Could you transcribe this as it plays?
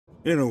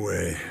In a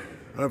way,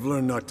 I've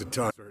learned not to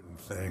talk certain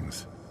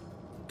things.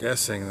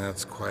 Guessing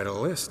that's quite a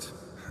list.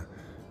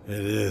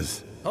 It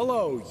is.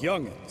 Hello,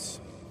 young'uns.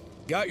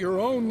 Got your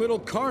own little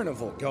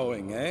carnival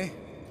going, eh?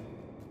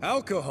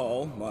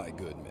 Alcohol, my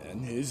good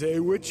men, is a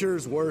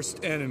witcher's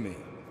worst enemy.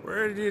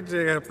 Where did you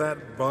dig up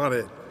that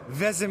bonnet?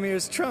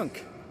 Vesemir's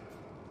trunk.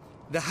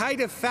 The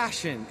height of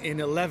fashion in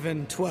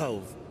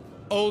 1112.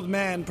 Old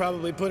man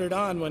probably put it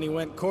on when he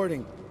went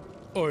courting.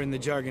 Or in the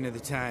jargon of the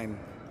time,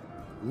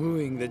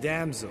 wooing the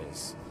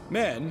damsels.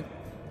 Men,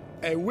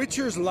 a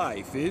witcher's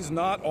life is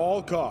not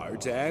all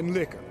cards and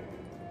liquor.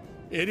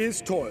 It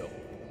is toil.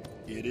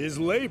 It is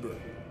labor.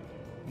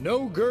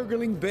 No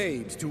gurgling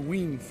babes to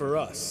wean for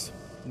us.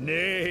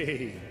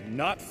 Nay,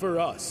 not for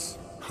us.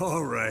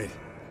 All right.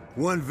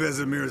 One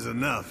Vesemir's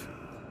enough.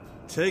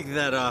 Take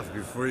that off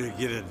before you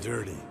get it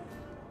dirty.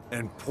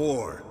 And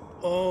pour.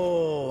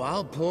 Oh,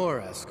 I'll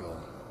pour, Eskel.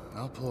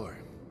 I'll pour.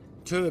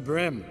 To the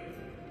brim.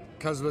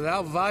 'Cause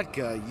without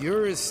vodka,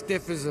 you're as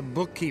stiff as a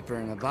bookkeeper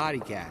in a body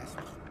cast.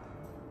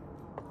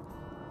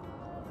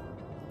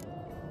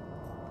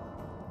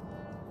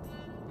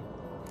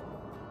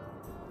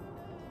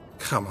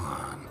 Come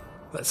on,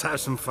 let's have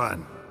some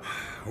fun.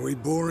 Are we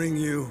boring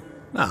you?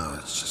 No,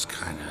 it's just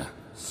kinda...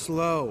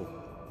 Slow.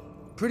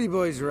 Pretty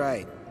boy's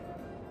right.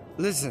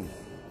 Listen,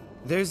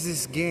 there's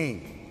this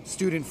game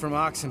student from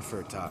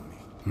Oxenford taught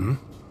me.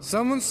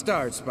 Someone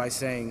starts by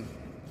saying,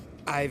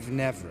 I've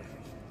never,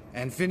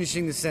 and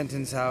finishing the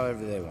sentence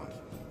however they want.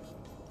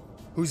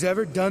 Who's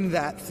ever done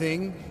that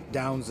thing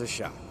downs a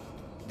shot.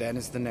 Then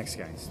it's the next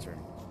guy's turn.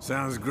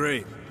 Sounds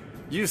great.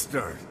 You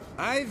start.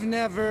 I've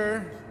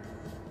never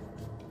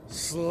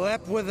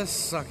slept with a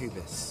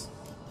succubus.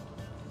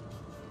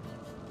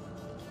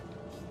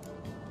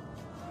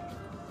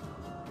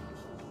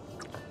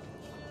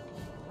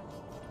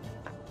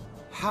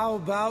 How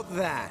about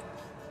that?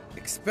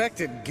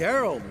 Expected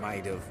Geralt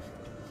might have,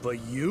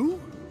 but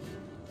you?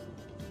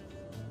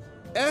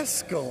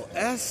 Eskel.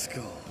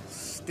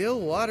 Still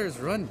waters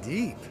run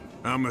deep.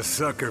 I'm a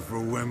sucker for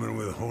women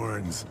with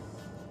horns.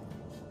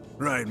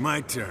 Right,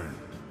 my turn.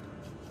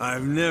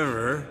 I've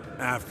never,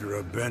 after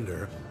a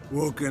bender,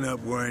 woken up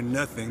wearing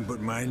nothing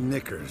but my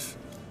knickers.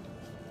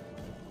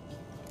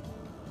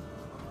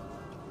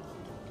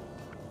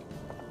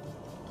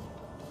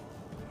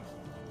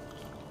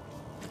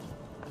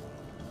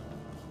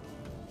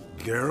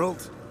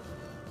 Geralt?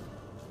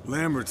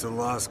 Lambert's a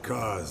lost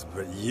cause,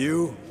 but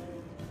you?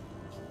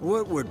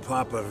 What would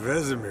Papa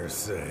Vesemir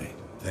say?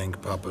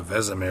 Think Papa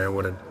Vesemir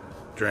would have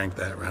drank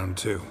that round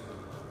too.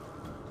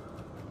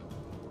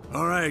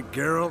 All right,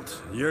 Geralt,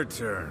 your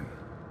turn.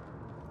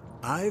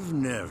 I've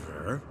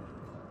never...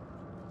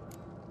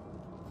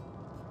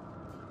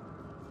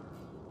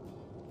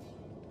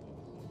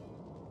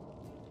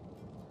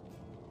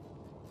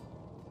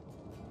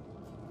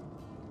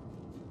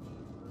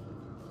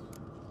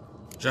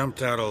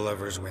 Jumped out a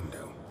lover's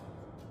window.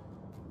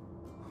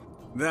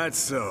 That's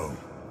so.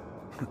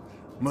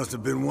 Must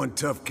have been one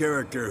tough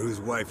character whose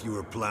wife you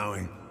were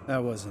plowing.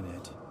 That wasn't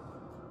it.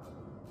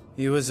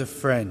 He was a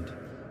friend.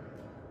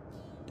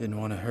 Didn't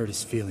want to hurt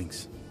his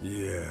feelings.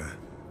 Yeah.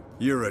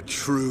 You're a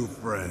true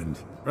friend.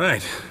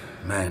 Right,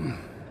 men.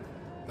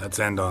 Let's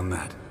end on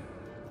that.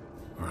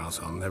 Or else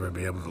I'll never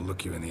be able to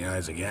look you in the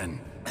eyes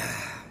again.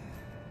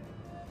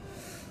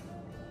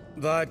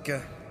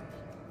 Vodka.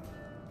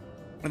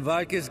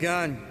 Vodka's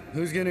gone.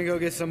 Who's gonna go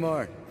get some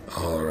more?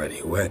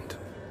 Already went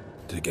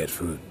to get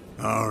food.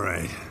 All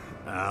right,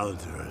 I'll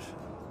do it.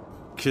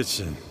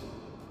 Kitchen.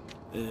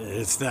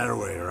 It's that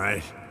way,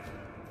 right?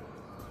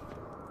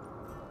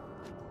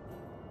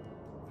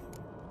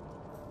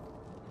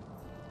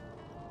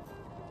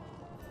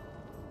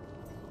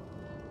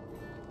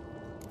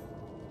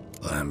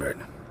 Lambert.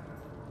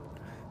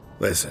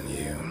 Listen,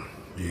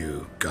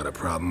 you got a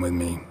problem with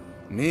me?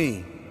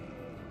 Me?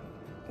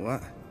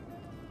 What?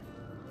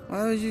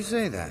 Why would you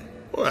say that?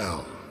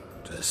 Well,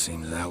 just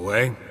seems that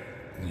way.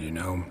 You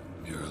know,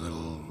 you're a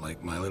little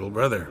like my little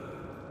brother.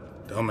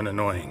 Dumb and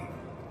annoying,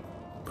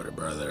 but a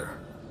brother.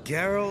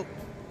 Geralt,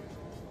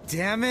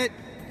 damn it,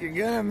 you're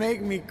gonna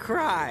make me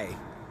cry.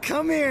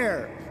 Come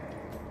here!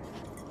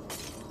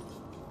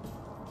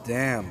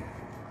 Damn.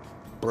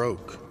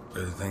 Broke.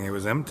 Good thing it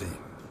was empty.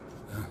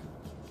 Huh?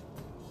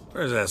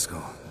 Where's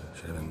Eskel?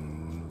 Should have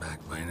been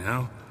back by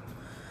now.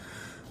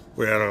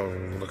 We ought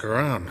to look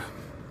around.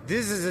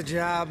 This is a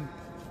job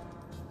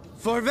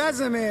for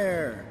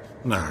Vesemir!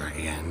 Not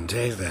again.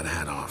 Take that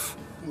hat off.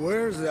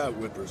 Where's that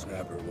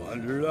whippersnapper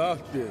wandered off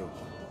to?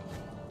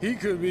 He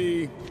could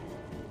be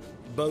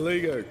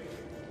beleaguered,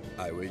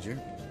 I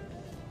wager.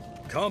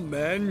 Come,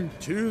 men,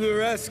 to the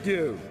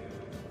rescue!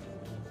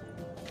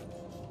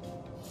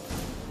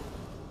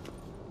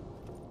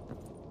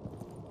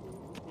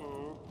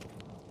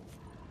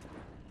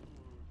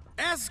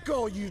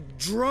 Eskel, you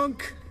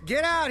drunk!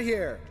 Get out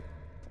here!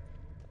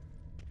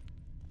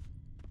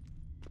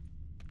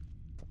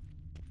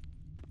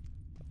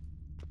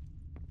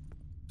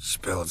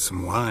 Spilled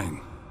some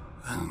wine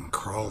and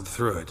crawled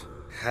through it.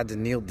 Had to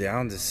kneel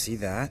down to see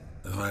that?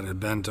 If I'd have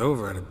bent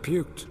over, I'd have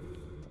puked.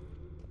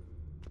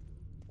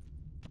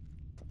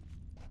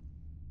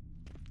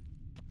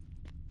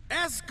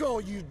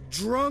 Eskel, you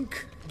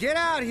drunk! Get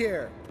out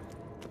here!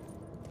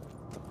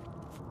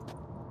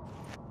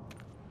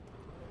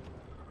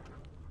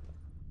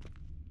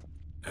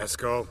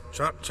 Eskel,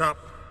 chop, chop.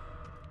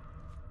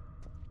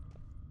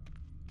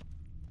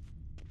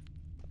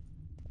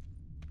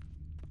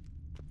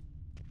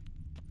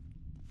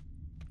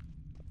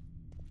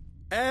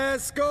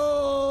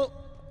 Eskel!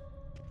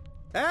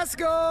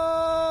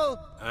 Eskel!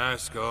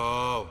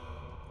 Eskel.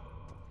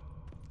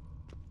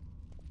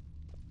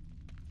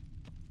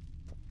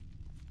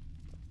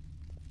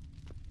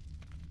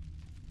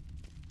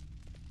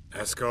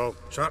 Eskel,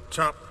 chop,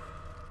 chop.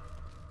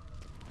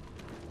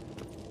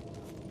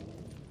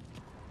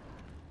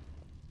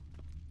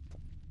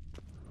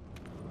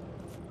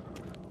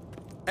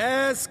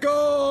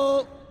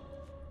 Eskel!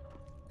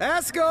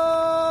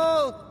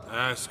 Eskel!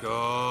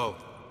 Eskel.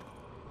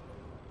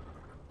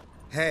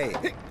 Hey,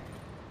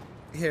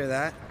 hear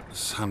that?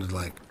 Sounded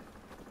like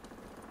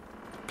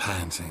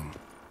panting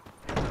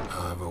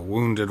of a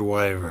wounded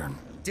wyvern.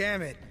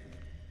 Damn it.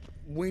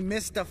 We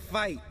missed a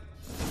fight.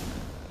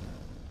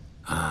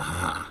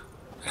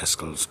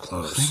 Eskel's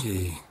close.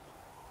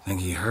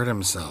 Think he hurt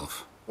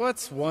himself.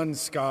 What's one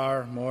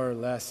scar, more or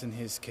less, in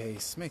his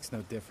case? Makes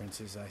no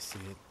difference as I see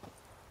it.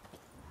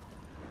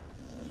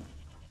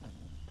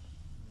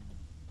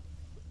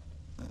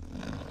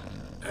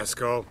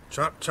 Eskel,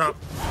 chop, chop.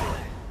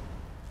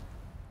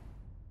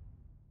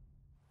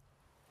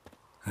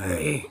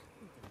 Hey,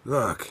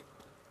 look.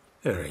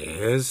 There he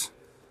is.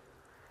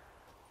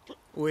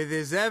 With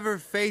his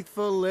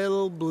ever-faithful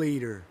little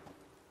bleeder.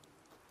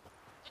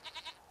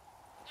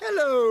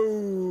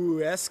 Hello,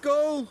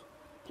 Eskel.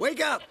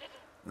 Wake up!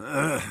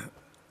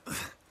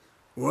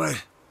 What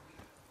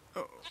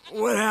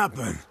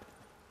happened?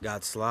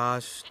 Got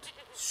sloshed,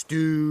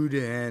 stewed,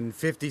 and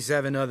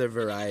 57 other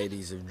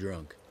varieties of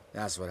drunk.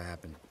 That's what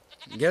happened.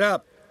 Get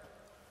up.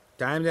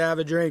 Time to have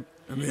a drink.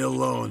 Leave me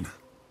alone.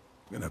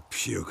 I'm gonna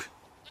puke.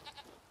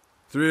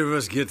 Three of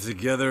us get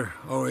together,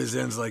 always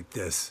ends like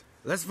this.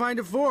 Let's find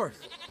a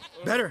fourth.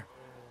 Better.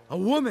 A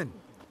woman.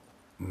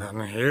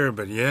 Nothing here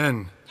but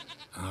Yen.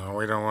 Oh,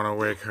 we don't want to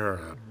wake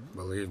her up,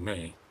 believe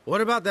me. What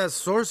about that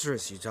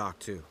sorceress you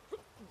talked to?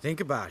 Think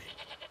about it.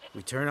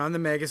 We turn on the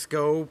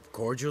megascope,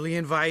 cordially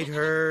invite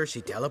her,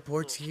 she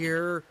teleports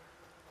here.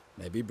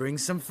 Maybe bring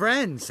some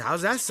friends.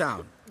 How's that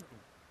sound?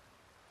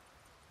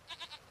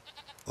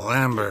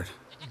 Lambert,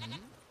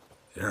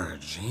 you're a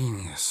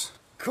genius.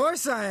 Of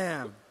course I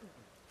am.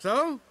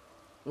 So,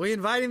 we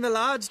inviting the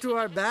lodge to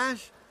our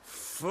bash?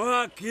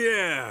 Fuck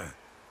yeah!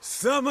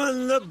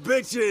 Summon the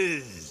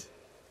bitches!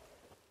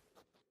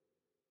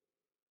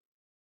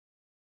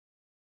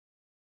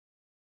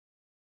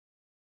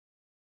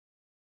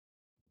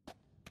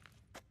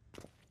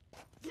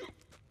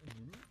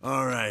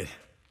 All right.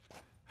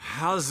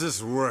 How's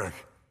this work?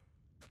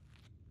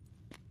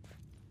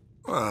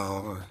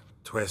 Well,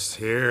 twist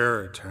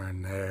here,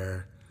 turn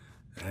there,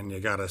 and you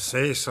gotta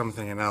say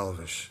something in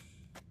Elvish.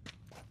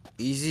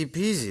 Easy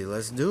peasy,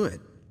 let's do it.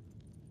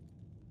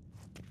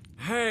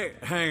 Hey,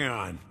 hang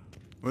on.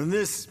 When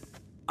this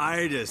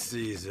Ida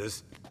sees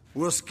us,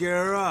 we'll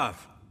scare her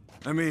off.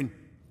 I mean,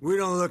 we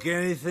don't look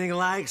anything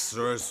like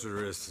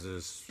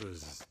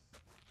sorceresses.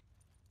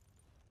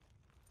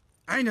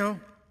 I know.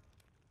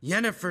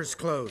 Yennefer's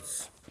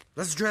clothes.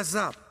 Let's dress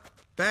up.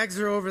 Bags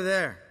are over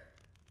there.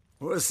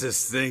 What's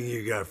this thing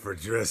you got for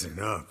dressing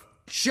up?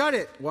 Shut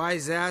it,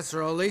 wise ass,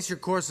 or I'll lace your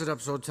corset up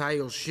so tight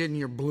you'll shit in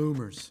your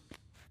bloomers.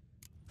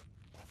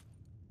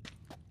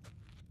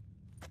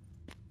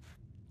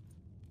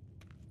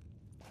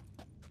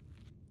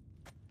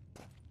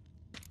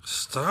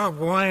 Stop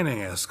whining,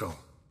 Eskel.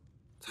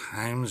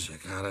 Times you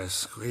gotta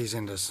squeeze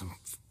into some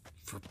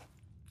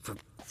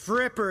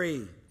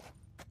Frippery.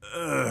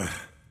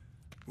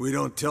 We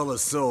don't tell a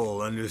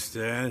soul,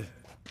 understand?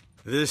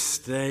 This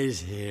stays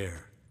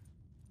here.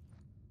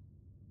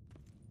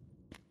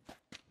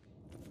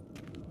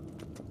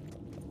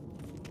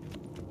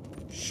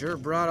 Sure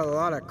brought a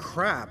lot of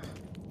crap.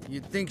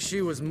 You'd think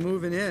she was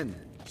moving in.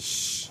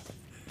 Shh.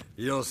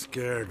 You'll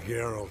scare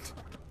Geralt.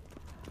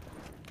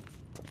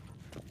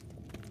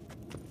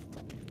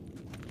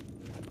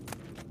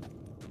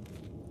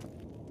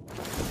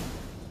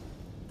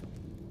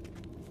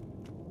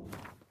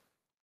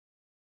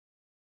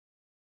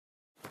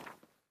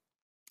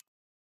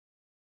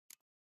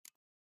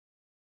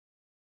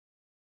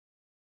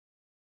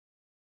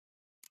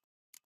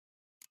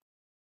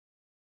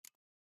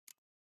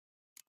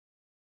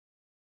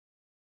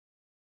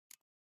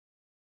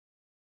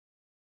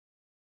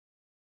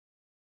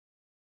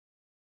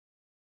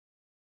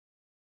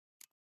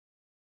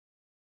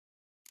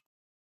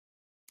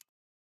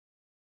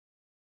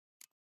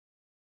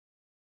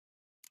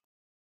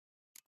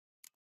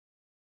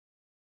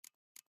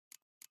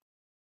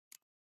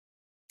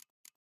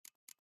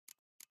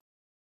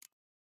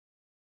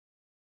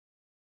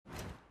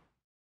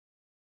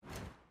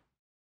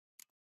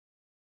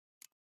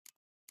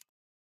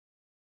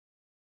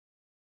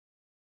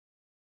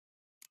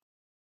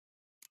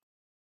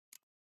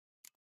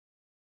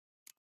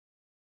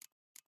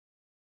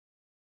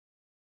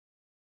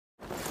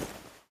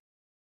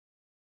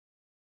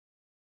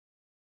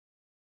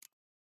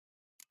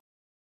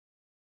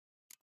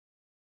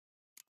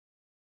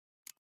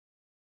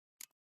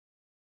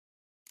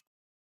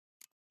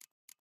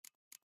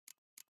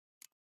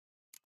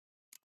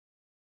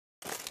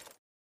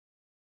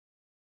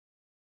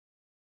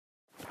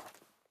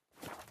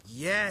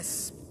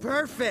 Yes,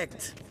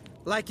 perfect.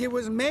 Like it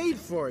was made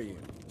for you.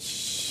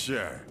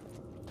 Sure.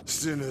 As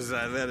soon as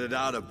I let it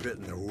out a bit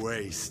in the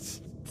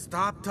waist.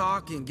 Stop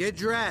talking, get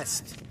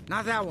dressed.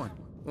 Not that one.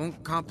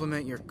 Won't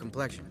compliment your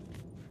complexion.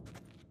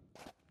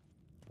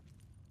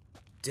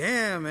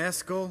 Damn,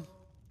 Eskel.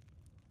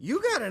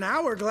 You got an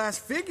hourglass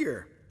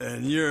figure.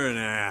 And you're an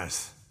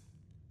ass.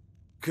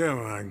 Come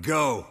on,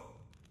 go.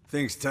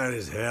 Thing's tight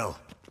as hell.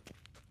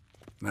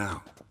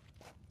 Now,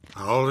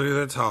 I'll do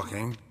the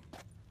talking.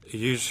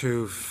 You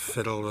two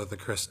fiddle with the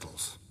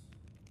crystals.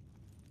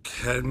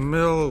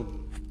 Camille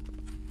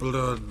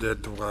blood de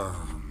toi.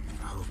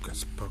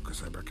 Hocus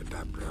pocus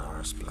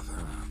abracadabra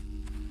splathana.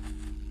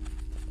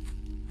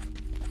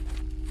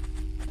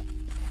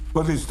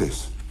 What is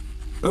this?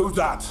 Who's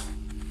that?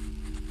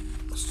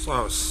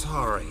 So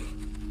sorry.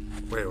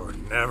 We were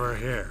never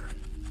here.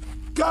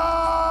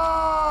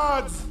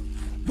 Guards!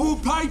 More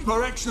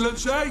paper,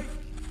 Excellency!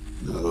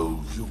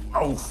 No, you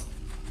oaf.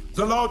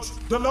 The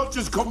lodge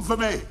has come for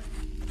me.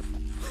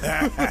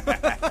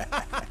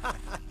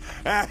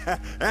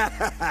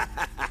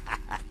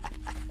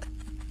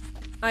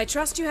 I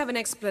trust you have an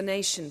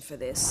explanation for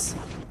this.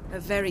 A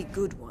very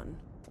good one.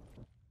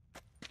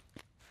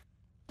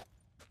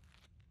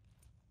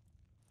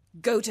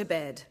 Go to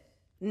bed.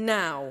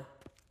 Now.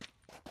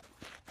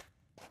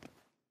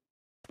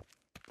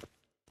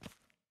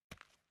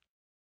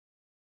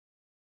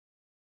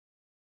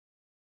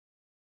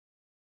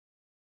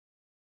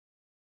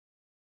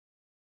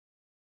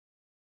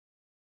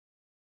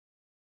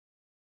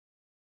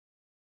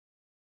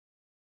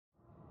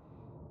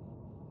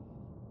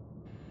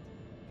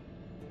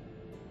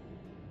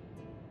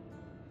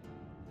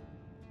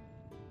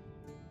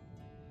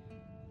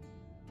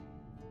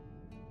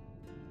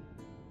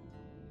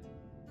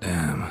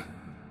 Damn.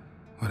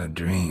 What a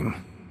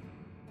dream.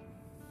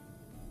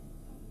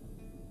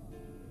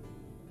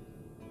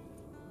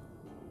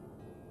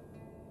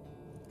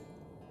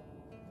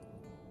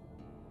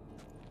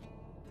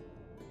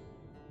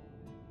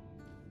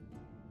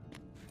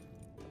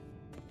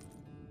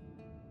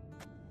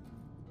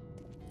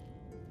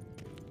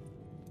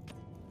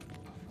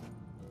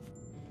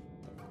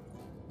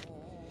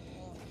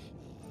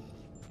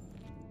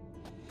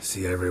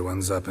 See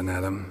everyone's up and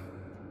at 'em.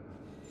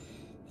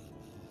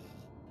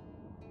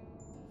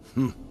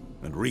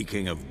 And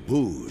reeking of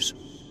booze.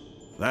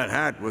 That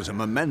hat was a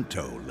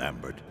memento,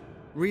 Lambert.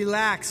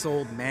 Relax,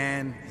 old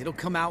man. It'll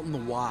come out in the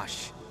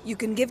wash. You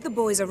can give the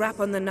boys a rap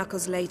on the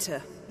knuckles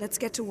later. Let's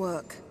get to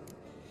work.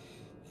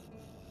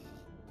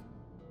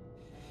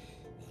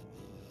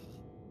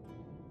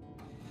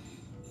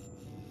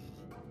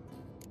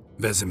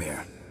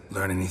 Vesemir,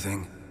 learn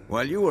anything?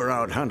 While you were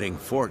out hunting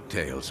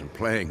forktails and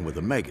playing with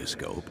the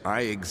megascope,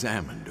 I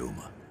examined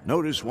Uma.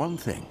 Notice one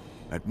thing.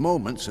 At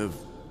moments of,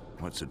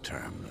 what's the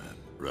term,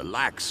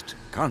 relaxed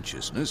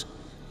consciousness,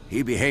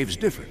 he behaves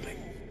differently.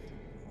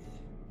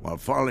 While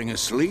falling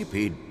asleep,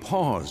 he'd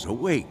pause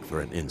awake for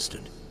an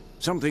instant.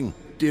 Something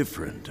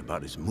different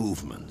about his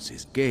movements,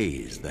 his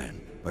gaze then,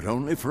 but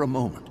only for a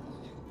moment.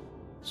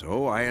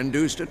 So I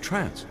induced a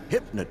trance,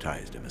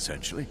 hypnotized him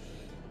essentially.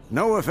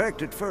 No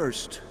effect at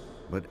first,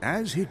 but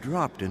as he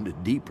dropped into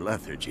deep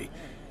lethargy,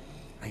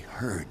 I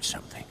heard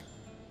something.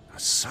 A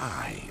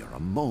sigh or a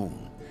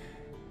moan,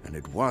 and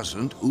it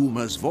wasn't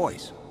Uma's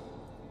voice.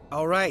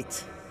 All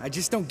right. I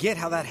just don't get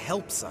how that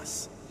helps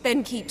us.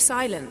 Then keep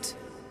silent.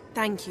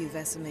 Thank you,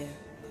 Vesemir.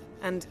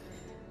 And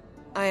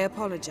I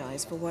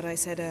apologize for what I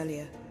said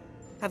earlier.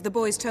 Have the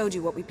boys told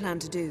you what we plan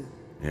to do?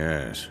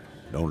 Yes,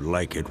 don't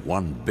like it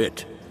one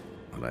bit,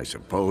 but I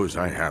suppose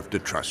I have to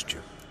trust you.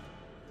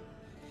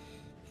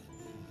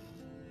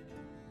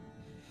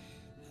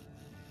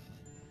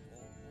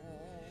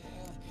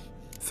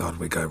 Thought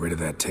we got rid of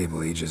that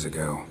table ages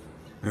ago.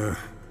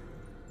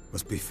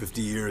 Must be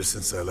 50 years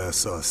since I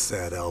last saw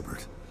sad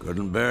Albert.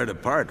 Couldn't bear to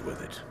part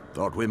with it.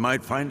 Thought we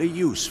might find a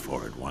use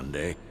for it one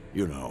day.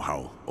 You know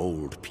how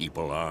old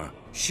people are.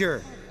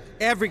 Sure.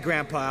 Every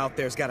grandpa out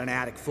there's got an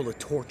attic full of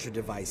torture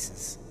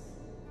devices.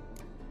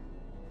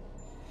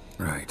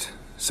 Right.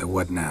 So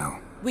what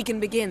now? We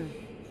can begin.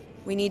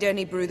 We need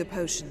only brew the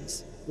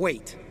potions.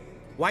 Wait.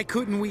 Why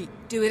couldn't we?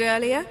 Do it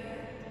earlier?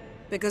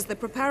 Because the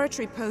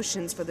preparatory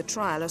potions for the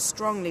trial are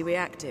strongly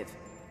reactive.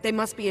 They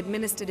must be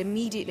administered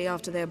immediately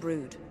after they're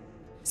brewed.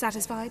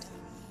 Satisfied?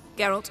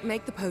 Geralt,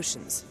 make the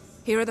potions.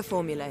 Here are the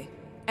formulae.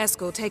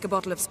 Eskel, take a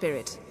bottle of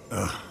spirit.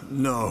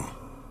 No.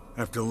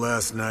 After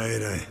last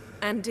night,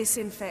 And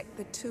disinfect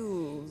the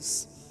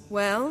tools.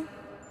 Well,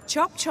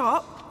 chop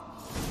chop.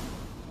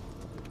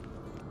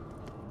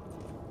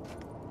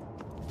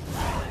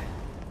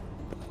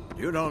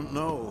 You don't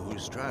know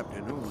who's trapped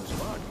in Uma's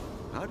body.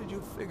 How did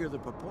you figure the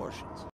proportions?